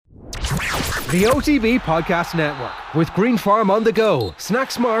The OTB Podcast Network with Green Farm on the go.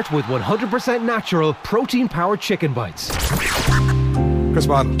 Snack smart with 100% natural protein-powered chicken bites. Chris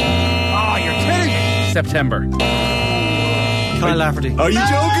Waddle. Oh, you're kidding me. September. Kyle Lafferty. Are you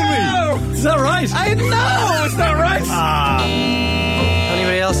joking me? Is that right? I know, it's not right.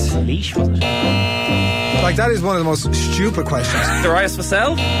 Anybody else? Leash, was it? Like, that is one of the most stupid questions. Darius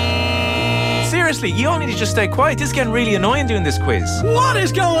Vassell? Seriously, you all need to just stay quiet. This is getting really annoying doing this quiz. What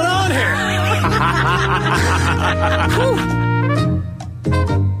is going on here?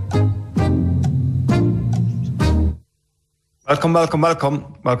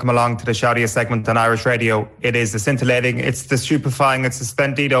 Welcome along to the shoutiest segment on Irish radio. It is the scintillating, it's the stupefying, it's the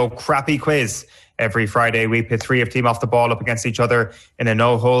splendido crappy quiz. Every Friday we pit three of Team Off the Ball up against each other in a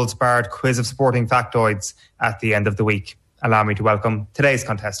no-holds-barred quiz of sporting factoids at the end of the week. Allow me to welcome today's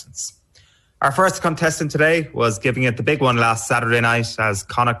contestants. Our first contestant today was giving it the big one last Saturday night as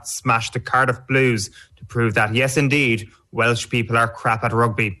Connacht smashed the Cardiff Blues to prove that, yes indeed, Welsh people are crap at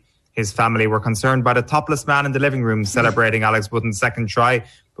rugby. His family were concerned by the topless man in the living room celebrating Alex Wooden's second try,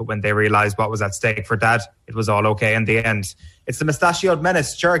 but when they realised what was at stake for Dad, it was all okay in the end. It's the mustachioed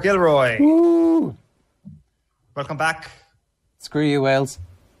menace, Ger Gilroy. Woo. Welcome back. Screw you, Wales.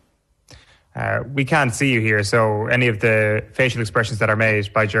 We can't see you here, so any of the facial expressions that are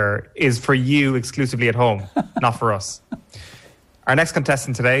made by Ger is for you exclusively at home, not for us. Our next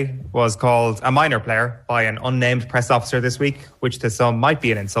contestant today was called a minor player by an unnamed press officer this week, which to some might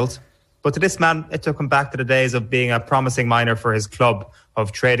be an insult. But to this man, it took him back to the days of being a promising minor for his club,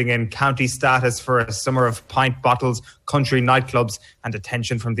 of trading in county status for a summer of pint bottles, country nightclubs and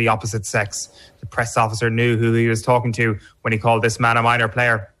attention from the opposite sex. The press officer knew who he was talking to when he called this man a minor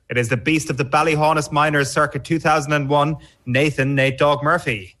player. It is the beast of the Ballyhaunis Miners circa 2001, Nathan Nate Dog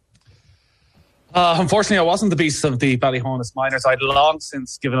Murphy. Unfortunately, I wasn't the beast of the Ballyhaunis Miners. I'd long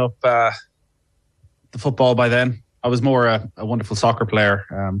since given up the football by then. I was more a wonderful soccer player,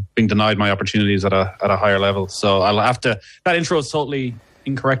 being denied my opportunities at a higher level. So I'll have to... That intro is totally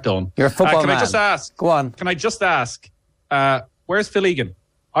incorrect, Owen. You're a football man. Can I just ask? Go on. Can I just ask, where's Phil Egan?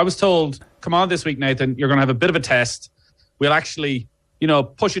 I was told, come on this week, Nathan, you're going to have a bit of a test. We'll actually...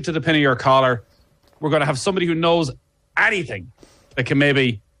 push it to the pin of your collar. We're going to have somebody who knows anything that can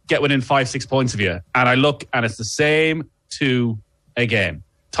maybe get within 5-6 points of you. And I look, and it's the same two again.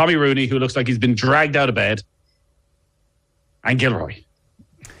 Tommy Rooney, who looks like he's been dragged out of bed, and Gilroy.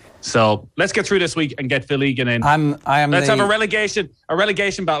 So let's get through this week and get Phil Egan in. Let's have a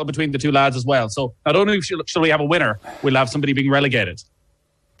relegation battle between the two lads as well. So not only shall we have a winner, we'll have somebody being relegated.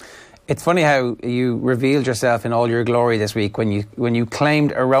 It's funny how you revealed yourself in all your glory this week when you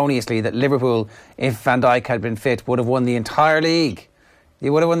claimed erroneously that Liverpool, if Van Dijk had been fit, would have won the entire league.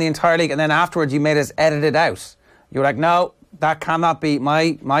 You would have won the entire league, and then afterwards you made us edit it out. You were like, no, that cannot be.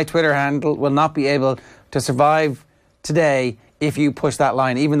 My Twitter handle will not be able to survive today if you push that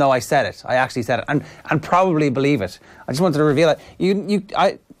line, even though I said it. I actually said it, and probably believe it. I just wanted to reveal it.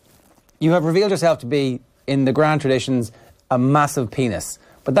 You have revealed yourself to be, in the grand traditions, a massive penis.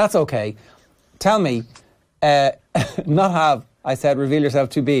 But that's okay. Tell me, not have, I said, reveal yourself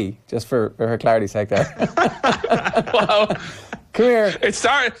to be, just for her clarity's sake there. Wow. Come here. It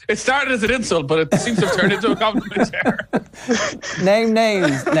started as an insult, but it seems to have turned into a compliment here. Name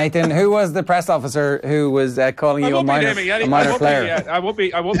names, Nathan. Who was the press officer who was calling you a minor player? I won't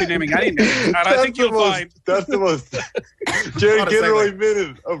be naming any names. And I think you'll find... That's the most Ger Gilroy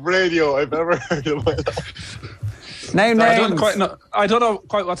minute of radio I've ever heard in my life. Name names. I don't know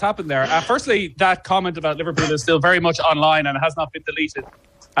quite what's happened there. Firstly, that comment about Liverpool is still very much online and it has not been deleted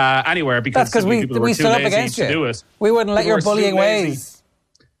anywhere because that's because we stood up against you. Do it. We wouldn't let your bullying ways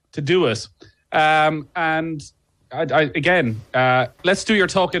to do it. And again, let's do your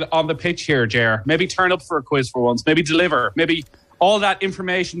talking on the pitch here, Ger. Maybe turn up for a quiz for once. Maybe deliver. Maybe all that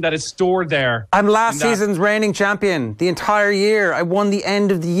information that is stored there. I'm last season's reigning champion. The entire year, I won the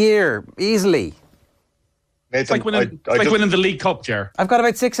end of the year easily. Nathan, it's like winning the League Cup, Ger. I've got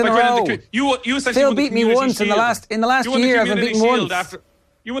about 6 in a row. You Phil beat me once in the last year. I've been beaten once.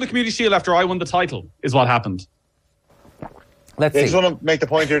 You won the Community Shield after I won the title, is what happened. Let's see. I just want to make the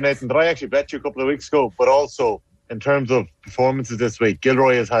point here, Nathan, that I actually bet you a couple of weeks ago, but also in terms of performances this week,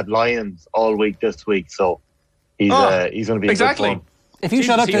 Gilroy has had Lions all week this week, so he's going to be exactly. in good form. If you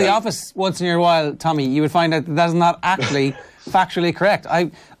showed up to the office once in your while, Tommy, you would find out that is not actually factually correct.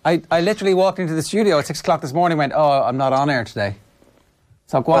 I literally walked into the studio at 6 o'clock this morning and went, I'm not on air today.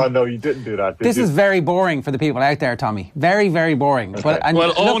 So go on. Oh, no, you didn't do that, This is very boring for the people out there, Tommy. Very, very boring. Okay.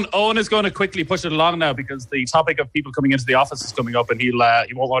 But, Owen is going to quickly push it along now because the topic of people coming into the office is coming up and he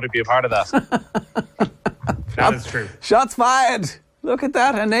won't want to be a part of that. That is true. Shots fired. Look at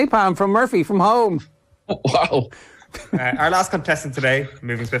that. A napalm from Murphy from home. Wow. Our last contestant today,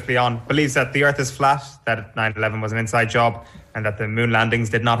 moving swiftly on, believes that the Earth is flat, that 9/11 was an inside job, and that the moon landings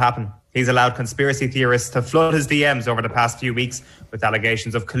did not happen. He's allowed conspiracy theorists to flood his DMs over the past few weeks with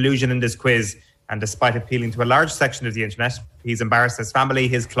allegations of collusion in this quiz. And despite appealing to a large section of the internet, he's embarrassed his family,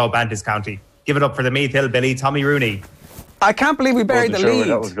 his club, and his county. Give it up for the Meath Hillbilly, Tommy Rooney. I can't believe we buried the Wasn't sure lead. where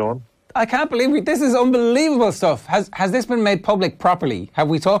that was going. I can't believe this is unbelievable stuff. Has this been made public properly? Have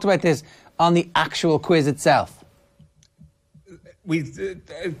we talked about this on the actual quiz itself? We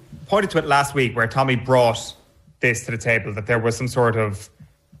pointed to it last week where Tommy brought this to the table, that there was some sort of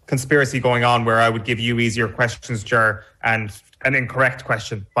conspiracy going on where I would give you easier questions, Ger, and an incorrect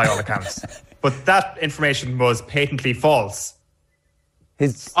question by all accounts. But that information was patently false.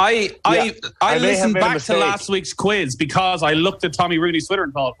 I may have listened made a back to mistake. last week's quiz because I looked at Tommy Rooney's Twitter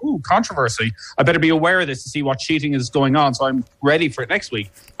and thought, ooh, controversy. I better be aware of this to see what cheating is going on, so I'm ready for it next week.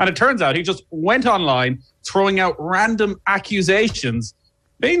 And it turns out he just went online throwing out random accusations,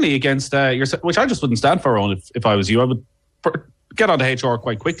 mainly against yourself, which I just wouldn't stand for, Owen, if I was you. I would get onto HR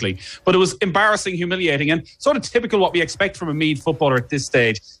quite quickly. But it was embarrassing, humiliating, and sort of typical what we expect from a Meath footballer at this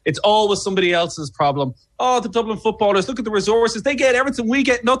stage. It's always somebody else's problem. Oh, the Dublin footballers, look at the resources. They get everything, we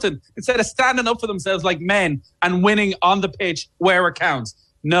get nothing. Instead of standing up for themselves like men and winning on the pitch where it counts.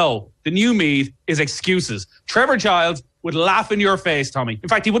 No, the new Meath is excuses. Trevor Giles would laugh in your face, Tommy. In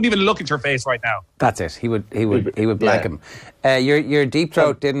fact, he wouldn't even look at your face right now. That's it. He would blank him. Your deep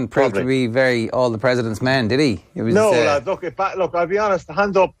throat didn't prove to be very all the president's men, did he? It was, No, lad, look, I'll be honest,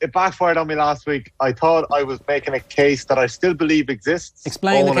 hands up, it backfired on me last week. I thought I was making a case that I still believe exists.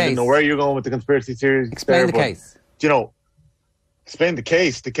 Explain the I case. didn't know where you're going with the conspiracy theories. Explain the case. You know, explain the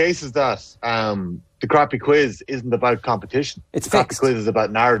case. The case is that the crappy quiz isn't about competition. It's the crappy fixed. quiz is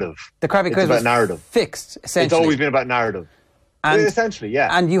about narrative. The crappy It's quiz about was narrative. fixed, essentially. It's always been about narrative. And- essentially, yeah.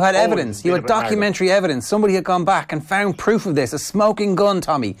 And you had Always evidence. been You had about narrative. documentary evidence. Somebody had gone back and found proof of this. A smoking gun,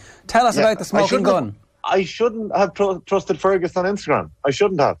 Tommy. Tell us about the smoking gun. I shouldn't have trusted Fergus on Instagram. I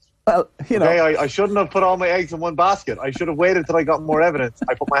shouldn't have. Well, you know. Okay, I shouldn't have put all my eggs in one basket. I should have waited till I got more evidence.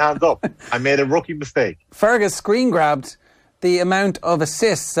 I put my hands up. I made a rookie mistake. Fergus screen grabbed the amount of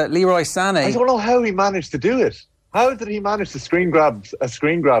assists that Leroy Sané. I don't know how he managed to do it. How did he manage to screen grab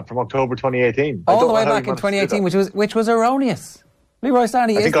from October 2018? all the way back in 2018, which was erroneous. Leroy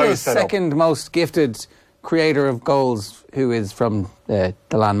Sané is the second most gifted creator of goals who is from the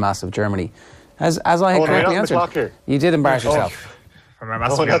landmass of Germany. As I had correctly answered, you did embarrass yourself.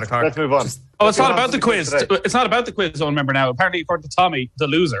 Let's move on. It's not about the quiz. It's not about the quiz, I remember now. Apparently, according to Tommy, the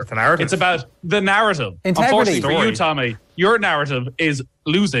loser. It's a narrative. It's about the narrative. Integrity. Unfortunately for you, Tommy, your narrative is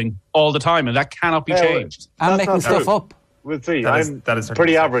losing all the time, and that cannot be changed. And making stuff up. We'll see. That I'm is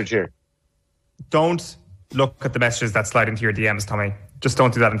pretty average here. Don't look at the messages that slide into your DMs, Tommy. Just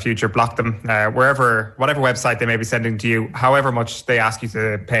don't do that in future. Block them whatever website they may be sending to you, however much they ask you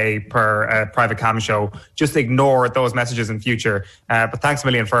to pay per private cam show. Just ignore those messages in future. But thanks a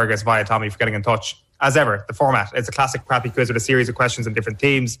million, Fergus, via Tommy, for getting in touch. As ever, the format is a classic crappy quiz with a series of questions in different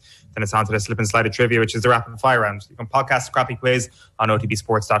themes. Then it's on to the slip and slide of trivia, which is the rapid fire round. You can podcast the crappy quiz on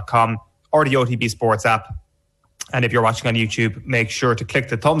otbsports.com or the OTB Sports app. And if you're watching on YouTube, make sure to click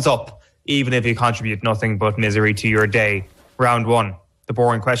the thumbs up, even if you contribute nothing but misery to your day. Round one, the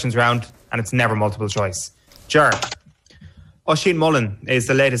boring questions round, and it's never multiple choice. Ger, Oisin Mullen is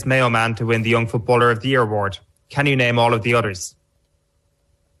the latest Mayo man to win the Young Footballer of the Year award. Can you name all of the others?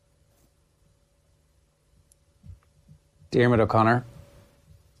 Diarmuid O'Connor.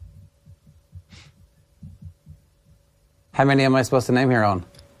 How many am I supposed to name here on?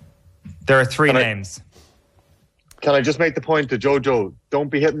 There are three names. Can I just make the point to Jojo? Don't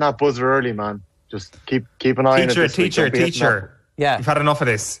be hitting that buzzer early, man. Just keep an eye on it. Teacher. Yeah. You've had enough of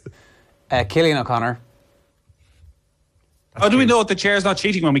this. Cillian O'Connor. How do we know that the chair's not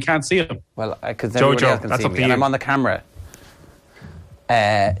cheating when we can't see him? Well, because everybody else can that's see up me, to and you. I'm on the camera.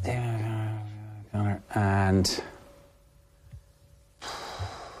 And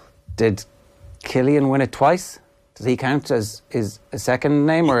did Cillian win it twice? Does he count as his second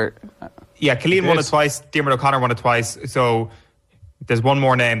name, or? Yeah, Cillian won it twice. Diarmuid O'Connor won it twice. So there's one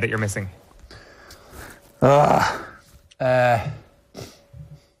more name that you're missing.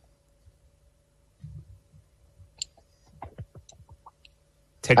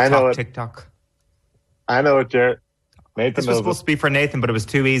 TikTok. I know it, Jared. Nathan This was supposed to be for Nathan, but it was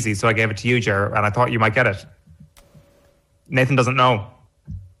too easy, so I gave it to you, Ger, and I thought you might get it. Nathan doesn't know.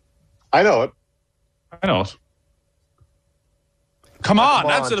 I know it. I know it. Come on,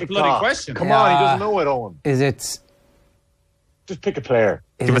 answer the bloody question. Come on, he doesn't know it, Owen. Is it? Just pick a player.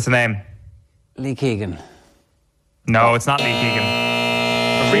 Give us a name. Lee Keegan. No, it's not Lee Keegan.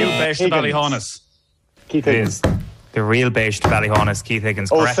 real Beige to Ballyhonus. Keith It Higgins. is the real beige to Ballyhonus, Keith Higgins.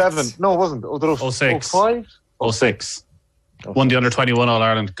 Correct. 07. No, it wasn't. Was it 06. 05? 06. Won the under-21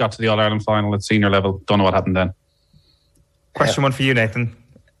 All-Ireland, got to the All-Ireland final at senior level. Don't know what happened then. Question one for you, Nathan.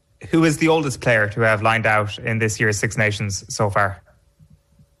 Who is the oldest player to have lined out in this year's Six Nations so far?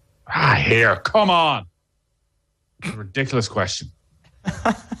 Here, come on. Ridiculous question.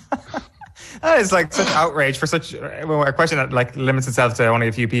 That is like such outrage for such a question that like limits itself to only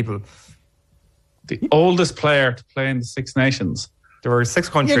a few people. The oldest player to play in the Six Nations. There were 6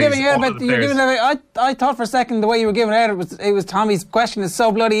 countries. You're giving it all out. of the You're players. giving it out. I thought for a second the way you were giving it out, it was Tommy's question is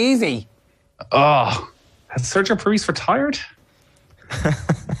so bloody easy. Oh, has Sergio Paris retired?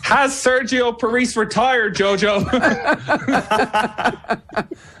 Has Sergio Paris retired, Jojo?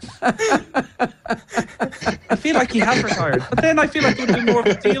 I feel like he has retired, but then I feel like there would be more of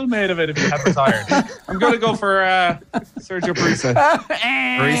a deal made of it if he had retired. I'm going to go for Sergio Parise.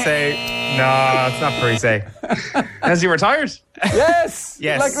 Parise. No, it's not Parise. Has he retired? Yes.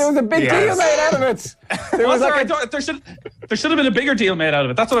 Yes. Like there was a big Yes. deal made out of it. There Was was there? like I a, thought there should have been a bigger deal made out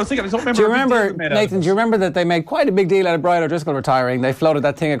of it. That's what I was thinking. I don't remember. do you a big deal remember, made out of Nathan, it. do you remember that they made quite a big deal out of Brian O'Driscoll retiring? They floated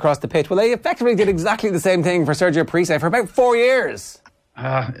that thing across the pitch. Well, they effectively did exactly the same thing for Sergio Parise for about 4 years.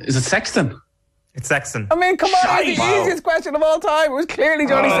 Is it Sexton? It's Sexton. I mean, come on, it's the Wow. easiest question of all time. It was clearly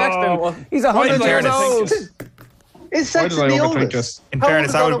Johnny Sexton. He's 100 Why years did I old. overthink it? Is Why did Sexton I the overthink oldest? this? In How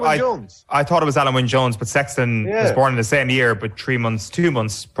fairness, old is Alan Wynne-Jones? I thought it was Alan Wynne-Jones, but Sexton Yeah. was born in the same year, but 2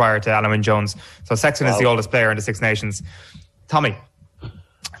 months prior to Alan Wynne-Jones. So Sexton is the oldest player in the Six Nations. Tommy,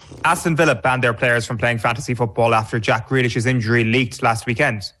 Aston Villa banned their players from playing fantasy football after Jack Grealish's injury leaked last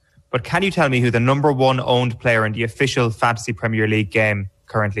weekend. But can you tell me who the number one owned player in the official Fantasy Premier League game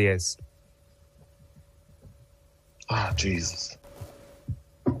currently is? Oh, Jesus.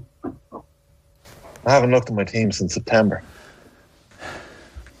 I haven't looked at my team since September.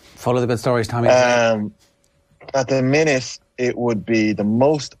 Follow the good stories, Tommy. At the minute, it would be the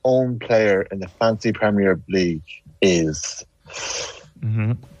most owned player in the Fantasy Premier League is...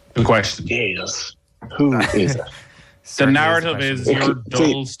 Good question. Jesus. Who is it? The Certainly narrative the is question. your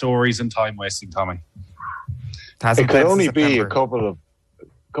dull stories and time wasting, Tommy. Hasn't It could played since only be a September.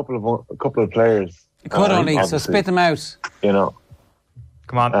 couple of players. it could only, so obviously, spit them out. You know,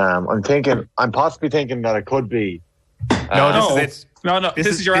 Come on. I'm possibly thinking that it could be. No, No. this is it. No, this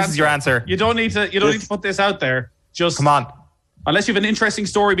is your answer. This is your answer. You don't need to. You don't need to put this out there. Just Come on. Unless you have an interesting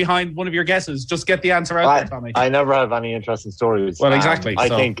story behind one of your guesses, just get the answer out there, Tommy. I never have any interesting stories. Well, exactly, I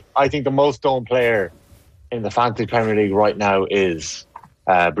so- think the most owned player in the Fantasy Premier League right now is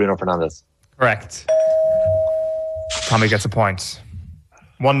Bruno Fernandes. Correct. Tommy gets a point.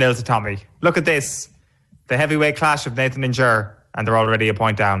 1-0 to Tommy. Look at this. The heavyweight clash of Nathan and Ger, and they're already a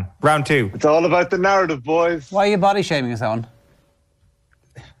point down. Round 2. It's all about the narrative, boys. Why are you body shaming us, Owen?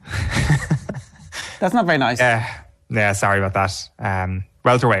 That's not very nice. Yeah, sorry about that.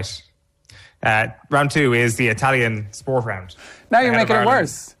 Welterweight. Round 2 is the Italian sport round. Now you're Ahead of making it Ireland.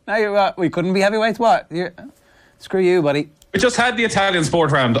 worse. Now you're we couldn't be heavyweights. What? Screw you, buddy. We just had the Italian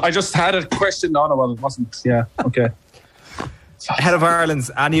sport round. I just had a question on it. Well, it wasn't. Yeah. Okay. Ahead of Ireland's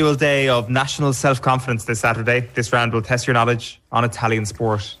annual day of national self-confidence this Saturday, this round will test your knowledge on Italian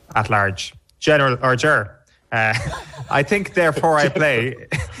sport at large. General, or Ger, I think therefore I play.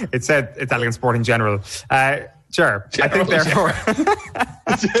 It said Italian sport in general. Ger, I think therefore.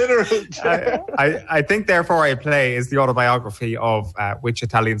 I think therefore I play is the autobiography of which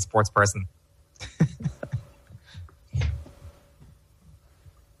Italian sports person?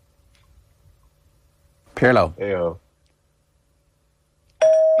 Pirlo. Ew.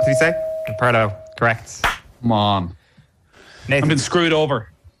 What did he say? Pirlo, correct. Come on. Nathan, I've been screwed over.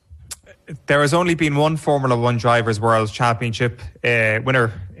 there has only been one Formula One Drivers' World Championship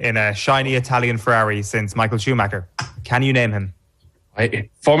winner in a shiny Italian Ferrari since Michael Schumacher. Can you name him?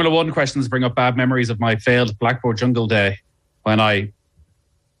 Formula One questions bring up bad memories of my failed Blackboard Jungle day when I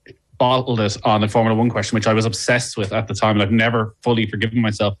bottled it on the Formula One question, which I was obsessed with at the time, and I've never fully forgiven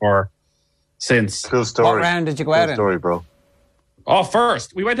myself for since. Cool story. What round did you go out Cool in? story, bro. Oh,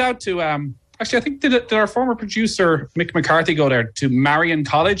 first, we went out to, actually, I think did our former producer, Mick McCarthy, go there to Marion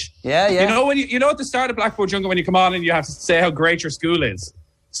College? Yeah. You know at the start of Blackboard Jungle when you come on and you have to say how great your school is.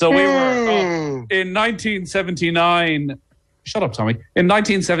 So we were in 1979. Shut up, Tommy. In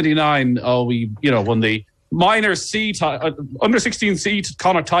 1979, we won the minor C under 16 C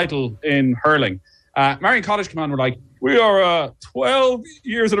Connacht title in hurling. Marion College came on and were like, we are 12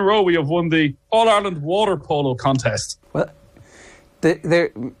 years in a row we have won the All Ireland water polo contest. Well,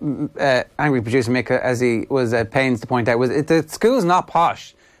 the angry producer Mick, as he was at pains to point out, the school's not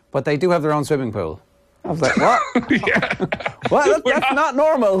posh, but they do have their own swimming pool. I was like, what? Yeah. What? That's not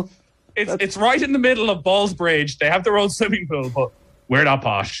normal. It's right in the middle of Ballsbridge. They have their own swimming pool, but we're not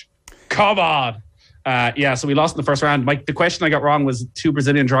posh. Come on. So we lost in the first round. Mike, the question I got wrong was 2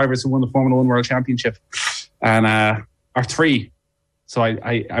 Brazilian drivers who won the Formula 1 World Championship. And or 3. So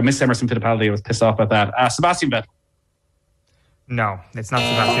I missed Emerson Fittipaldi. I was pissed off about that. Sebastian Vettel. No, it's not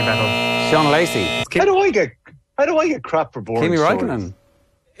Sebastian Vettel. Sean Lacey. How do I get crap for boring Kimi stories? Raikkonen.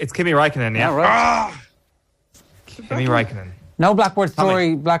 It's Kimi Raikkonen, yeah. Yeah, right. Kimi Raikkonen. No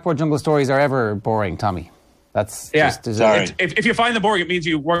Blackboard Jungle stories are ever boring, Tommy. That's just sorry. If you find them boring, it means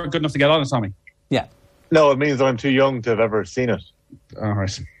you weren't good enough to get on it, Tommy. Yeah. No, it means that I'm too young to have ever seen it. All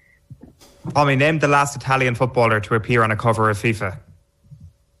right. Tommy, name the last Italian footballer to appear on a cover of FIFA.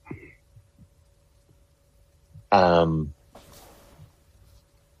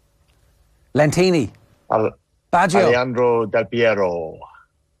 Lentini. Baggio. Alejandro Del Piero.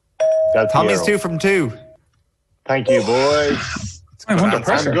 Tommy's 2 from 2. Thank you, boys. I'm under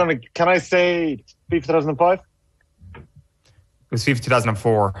pressure. Can I say FIFA 2005? It was FIFA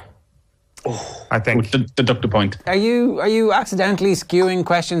 2004. I think. Deduct a point. Are you accidentally skewing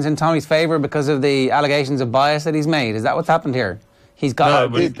questions in Tommy's favour because of the allegations of bias that he's made? Is that what's happened here? He's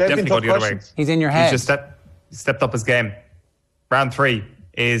got. No, it definitely go the other way. He's in your head. He's just stepped up his game. Round 3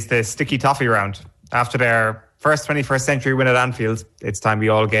 is the sticky toffee round. After their first 21st century win at Anfield, it's time we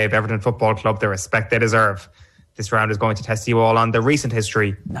all gave Everton Football Club the respect they deserve. This round is going to test you all on the recent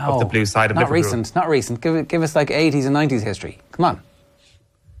history of the blue side of Liverpool. Not recent. Give us like 80s and 90s history. Come on.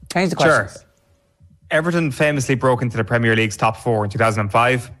 Change the questions. Sure. Everton famously broke into the Premier League's top 4 in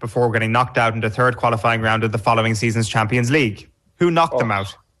 2005 before getting knocked out in the 3rd qualifying round of the following season's Champions League. Who knocked them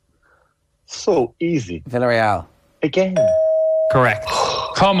out? So easy. Villarreal. Again. Correct.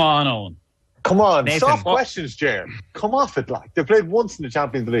 Come on, Owen. Come on. Nathan. Soft questions, Jer. Come off it, like. They played once in the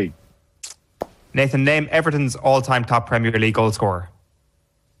Champions League. Nathan, name Everton's all-time top Premier League goal scorer.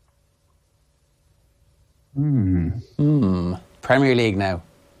 Premier League now.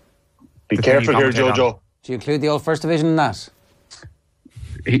 Be careful here, Jojo. Do you include the old First Division in that?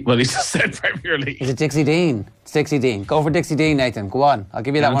 He just said Premier League. Is it Dixie Dean? It's Dixie Dean. Go for Dixie Dean, Nathan. Go on. I'll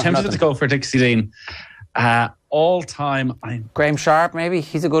give you that I'm one for tempted nothing. to go for Dixie Dean. All time. Graham Sharp, maybe.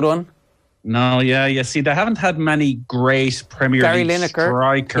 He's a good one. No, yeah. See, they haven't had many great Premier Gary League Lineker.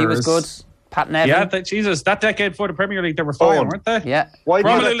 strikers. He was good. Pat Nevin. Yeah, that decade before the Premier League, they were fine, weren't they? Yeah. Why do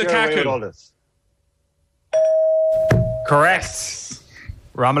you Romelu let Jer away Lukaku. with all this? Correct.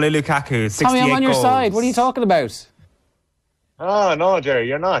 Romelu Lukaku, 68 Tommy, I'm on your goals. side. What are you talking about? Oh, no, Jerry,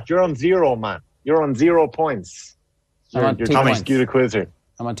 you're not. You're on 0, man. You're on 0 points. I'm on You're 2 trying to points. skew the quiz here.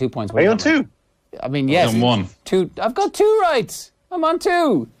 I'm on 2 points. Are you on 2? I mean, yes. I'm on 1. 2. I've got 2 right. I'm on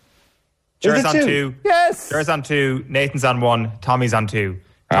 2. Jer's Is it on 2? 2. Yes. Jer's on 2. Nathan's on 1. Tommy's on 2.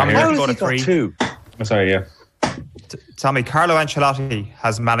 Tommy How has to has go he to got 3. 2? I'm sorry, yeah. Tommy, Carlo Ancelotti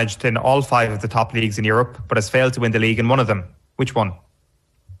has managed in all 5 of the top leagues in Europe, but has failed to win the league in one of them. Which one?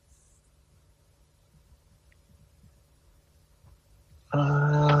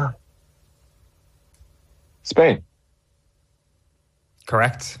 Spain.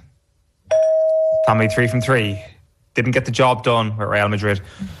 Correct. Tommy, 3 from 3. Didn't get the job done with Real Madrid.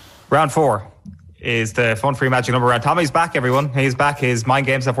 Round 4 is the Fun Free Magic Number round. Tommy's back, everyone. He's back. His mind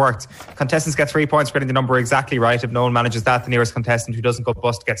games have worked. Contestants get 3 points for getting the number exactly right. If no one manages that, the nearest contestant who doesn't go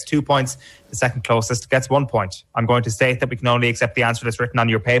bust gets 2 points. The second closest gets 1 point. I'm going to state that we can only accept the answer that's written on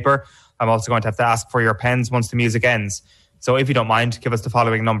your paper. I'm also going to have to ask for your pens once the music ends. So if you don't mind, give us the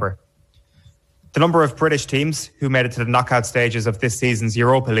following number. The number of British teams who made it to the knockout stages of this season's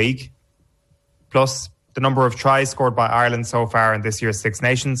Europa League, plus the number of tries scored by Ireland so far in this year's Six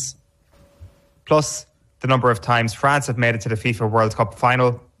Nations, plus the number of times France have made it to the FIFA World Cup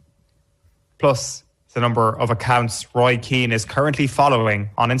final, plus the number of accounts Roy Keane is currently following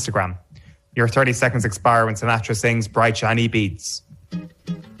on Instagram. Your 30 seconds expire when Sinatra sings Bright Shiny Beats.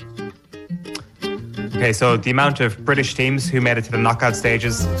 Okay, so the amount of British teams who made it to the knockout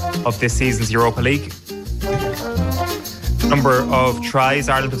stages of this season's Europa League, number of tries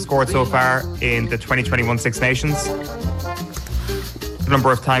Ireland have scored so far in the 2021 Six Nations, the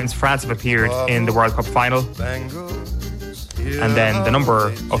number of times France have appeared in the World Cup final, and then the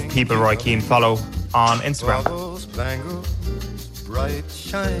number of people Roy Keane follow on Instagram.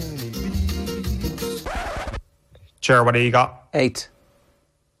 Cher, what do you got? 8.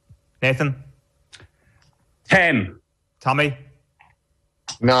 Nathan? 10. Tommy?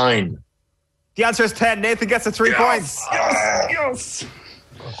 9. The answer is 10. Nathan gets the 3 points. Yes.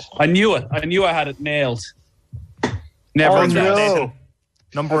 I knew it. I knew I had it nailed. Never Oh, in doubt. no. Nathan.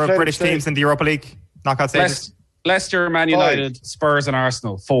 Number of British teams in the Europa League knockout stages. Leicester, Man United, Spurs, and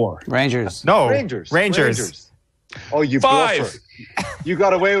Arsenal. 4. Rangers. No. Rangers. Oh, you 5. bluffer. You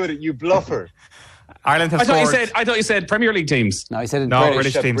got away with it, you bluffer. Ireland have I scored. thought you said Premier League teams. No, he said No,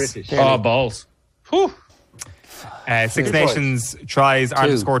 British. British teams. Oh, balls. Whew. Six Nations tries.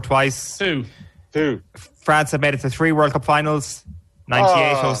 Ireland scored twice. 2. France have made it to 3 World Cup finals.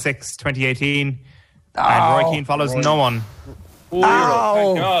 98, 06, 2018. And Roy Keane follows no one. Oh,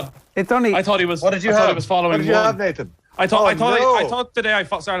 thank God. It's only. I thought he was. What did you I have? thought he was following What did you one. have, Nathan? I thought no. today I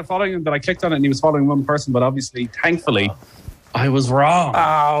started following him, but I clicked on it and he was following one person. But obviously, thankfully, I was wrong.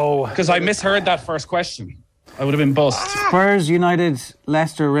 Oh. Because I misheard that first question. I would have been bust. Spurs, United,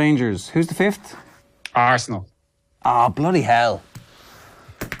 Leicester, Rangers. Who's the 5th? Arsenal. Oh, bloody hell.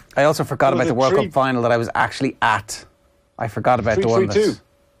 I also forgot about Was the it World 3? Cup final that I was actually at. I forgot about the one 3-3-2. that...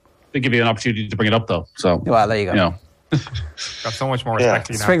 They give you an opportunity to bring it up, though. So, Well, there you go. you know. Got so much more respect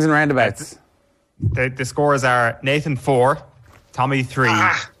for you now. Swings and roundabouts. The scores are Nathan 4, Tommy 3,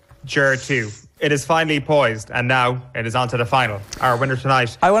 Ger 2. It is finally poised, and now it is on to the final. Our winner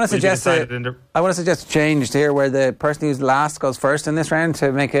tonight. I want will to be suggest decided a change here where the person who's last goes first in this round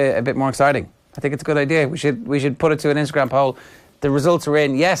to make it a bit more exciting. I think it's a good idea. We should put it to an Instagram poll. The results are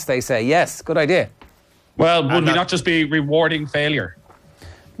in. Yes, they say. Yes, good idea. Well, would we not just be rewarding failure?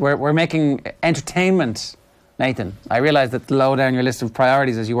 We're making entertainment, Nathan. I realise that's low down your list of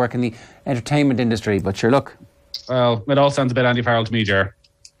priorities as you work in the entertainment industry, but sure, look. Well, it all sounds a bit Andy Farrell to me, Ger.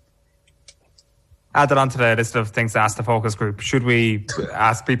 Add that onto the list of things to ask the focus group. Should we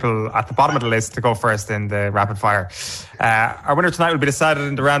ask people at the bottom of the list to go first in the rapid fire? Our winner tonight will be decided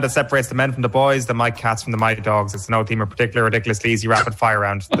in the round that separates the men from the boys, the Mike Cats from the Mighty Dogs. It's no team in particular, ridiculously easy rapid fire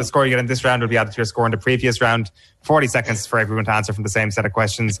round. The score you get in this round will be added to your score in the previous round. 40 seconds for everyone to answer from the same set of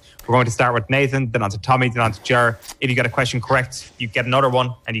questions. We're going to start with Nathan, then on to Tommy, then on to Ger. If you get a question correct, you get another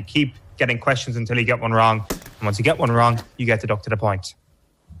one, and you keep getting questions until you get one wrong. And once you get one wrong, you get deducted a point.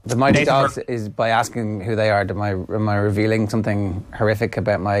 The Mighty Nathan Dogs is by asking who they are. Am I revealing something horrific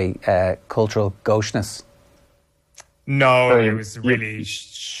about my cultural gaucheness? No, it was a really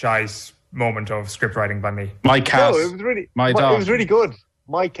shite moment of script writing by me. My cat. No, it was really. My dog. It was really good.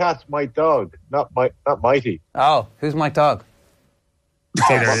 My cat, my dog, not Mighty. Oh, who's Mike Dog?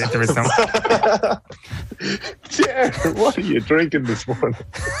 Say there is some. Yeah, what are you drinking this morning?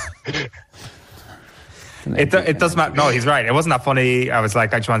 It does matter. No, he's right. It wasn't that funny. I was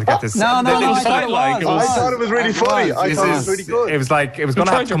like, I just wanted to get this. No, I thought it was. I thought it was really funny. I thought it was really good. It was like it was going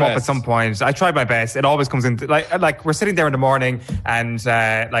to have to tried your come up at best. some point. I tried my best. It always comes in like we're sitting there in the morning and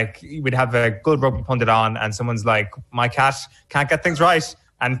like we'd have a good rugby pundit on, and someone's like, "My cat can't get things right."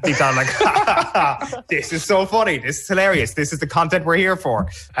 And deep down, I'm like, this is so funny. This is hilarious. This is the content we're here for.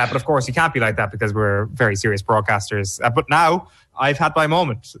 But of course, you can't be like that because we're very serious broadcasters. But now I've had my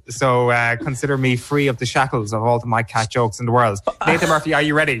moment. So consider me free of the shackles of all the My Cat jokes in the world. Nathan Murphy, are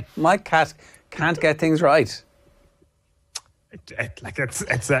you ready? My cat can't get things right.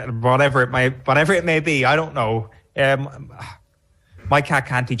 It's whatever it may be. I don't know. My cat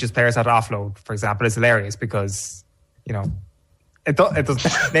can't teach his players how to offload, for example. It's hilarious because, you know, it does.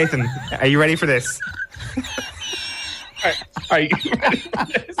 Nathan, are you ready for this? Are you ready for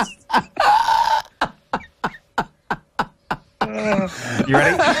this? You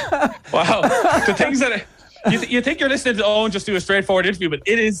ready? Wow. The things that you think you're listening to Owen just do a straightforward interview, but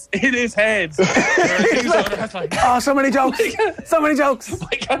it is heads. There are things that are like, Oh, so many jokes. So many jokes.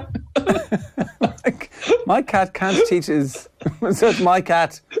 my God. My cat can't teach his... So it's my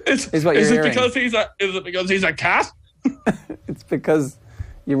cat is what you're is it hearing. Is it because he's a cat? It's because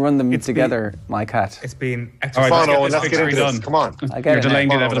you run them It's together, my cat. It's been All Come right, on, let's Owen, get let's this get into victory this. done. Come on. I get You're it now. delaying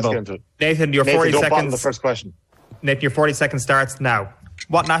the Come on, let's inevitable. get into it. Nathan, your Nathan, 40 don't bottom seconds. the first question. Nathan, your 40 seconds starts now.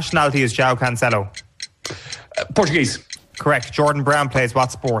 What nationality is João Cancelo? Portuguese. Correct. Jordan Brown plays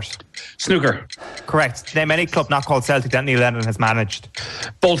what sport? Snooker. Correct. Name any club not called Celtic that Neil Lennon has managed.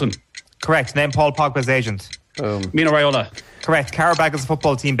 Bolton. Correct. Name Paul Pogba's agent. Boom. Mino Raiola. Correct. Karabakh is a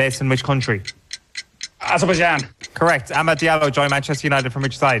football team based in which country? Azerbaijan. Correct. Amad Diallo joined Manchester United from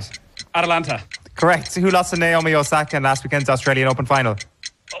which side? Atalanta. Correct. Who lost to Naomi Osaka in last weekend's Australian Open final?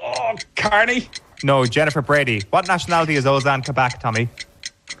 Oh, Carney. No, Jennifer Brady. What nationality is Ozan Kabak, Tommy?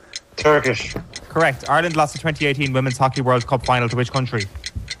 Turkish. Correct. Ireland lost the 2018 Women's Hockey World Cup final to which country?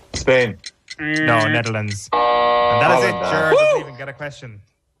 Spain. No, Netherlands. And that is it. Jared doesn't even get a question.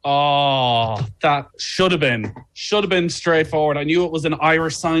 Oh, that should have been straightforward. I knew it was an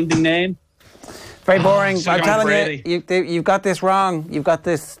Irish sounding name. Very boring. should've I'm gone telling Brady. you've got this wrong. You've got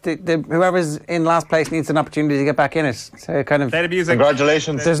this. Whoever's in last place needs an opportunity to get back in it. So kind of. Play the music.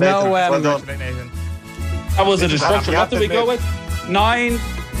 Congratulations. There's Nathan. no, Well done. Nathan. That was a destruction. you What have did we to go admit. with?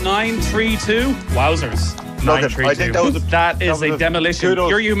 9-9-3-2. Wowzers. Nothing. I think that was That is a demolition. kudos.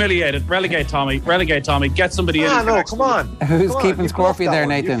 You're humiliated. Relegate Tommy. Relegate Tommy. Get somebody in. Ah, who can no, actually- come on. Who's Come on, keeping you score bluffed for you that there, one.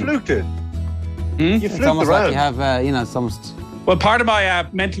 Nathan? You fluked it. You It's fluked almost around. like you have, some. Well, part of my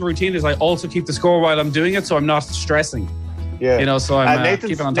mental routine is I also keep the score while I'm doing it, so I'm not stressing. Yeah. You know, so I'm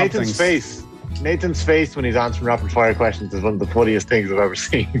Nathan's, keeping on top of Nathan's things. Nathan's face when he's answering rapid fire questions is one of the funniest things I've ever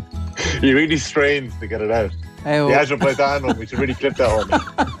seen. He really strains to get it out. Hey, The Azerbaijan one, we should really clip that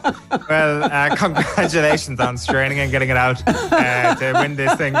one. Well, congratulations on straining and getting it out to win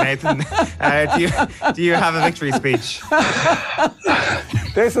this thing, Nathan. Do you have a victory speech?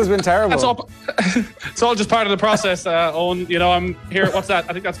 This has been terrible. It's all just part of the process, Owen. You know, I'm here. What's that?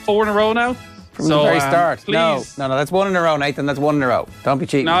 I think that's 4 in a row now. From the very start. Please. No, that's 1 in a row, Nathan. That's 1 in a row. Don't be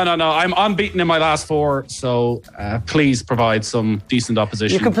cheating. No. I'm unbeaten in my last 4, so please provide some decent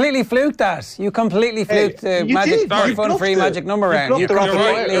opposition. You completely fluked that. You completely fluked the you magic did. fun You free bluffed magic it. number You round. bluffed You the rapid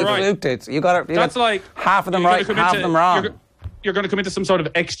completely fire. You're right. fluked it. You got That's like half of them you're right, gonna half commit of them to- wrong. You're going to commit to some sort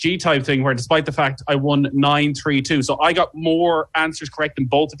of XG type thing where, despite the fact I won 9-3-2, so I got more answers correct than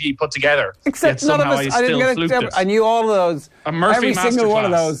both of you put together. Except yet none of somehow us. I I didn't still get fluked it. it. I knew all of those. A Murphy every single one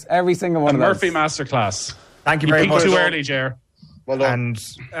of masterclass. those. Every single one A of those. Murphy masterclass. Thank you You very peaked much. too early, Jer. Well done. And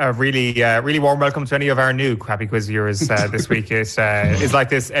a really warm welcome to any of our new crappy quiz viewers this week. It is like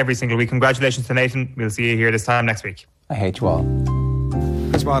this every single week. Congratulations to Nathan. We'll see you here this time next week. I hate you all.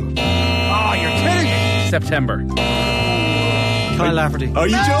 Come on. Oh, you're kidding me. September. Kyle Lafferty. Are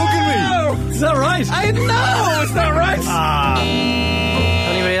you joking me? Is that right? I know it's not right.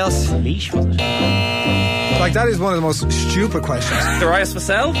 Anybody else? Leash, was it? Like, that is one of the most stupid questions. Darius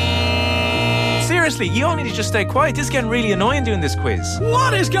Vassell? Seriously, you all need to just stay quiet. This is getting really annoying doing this quiz.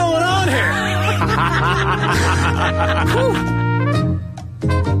 What is going on here?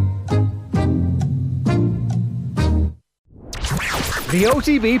 The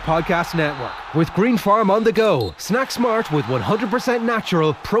OTB Podcast Network with Green Farm on the go. Snack smart with 100%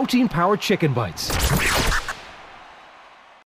 natural protein-powered chicken bites.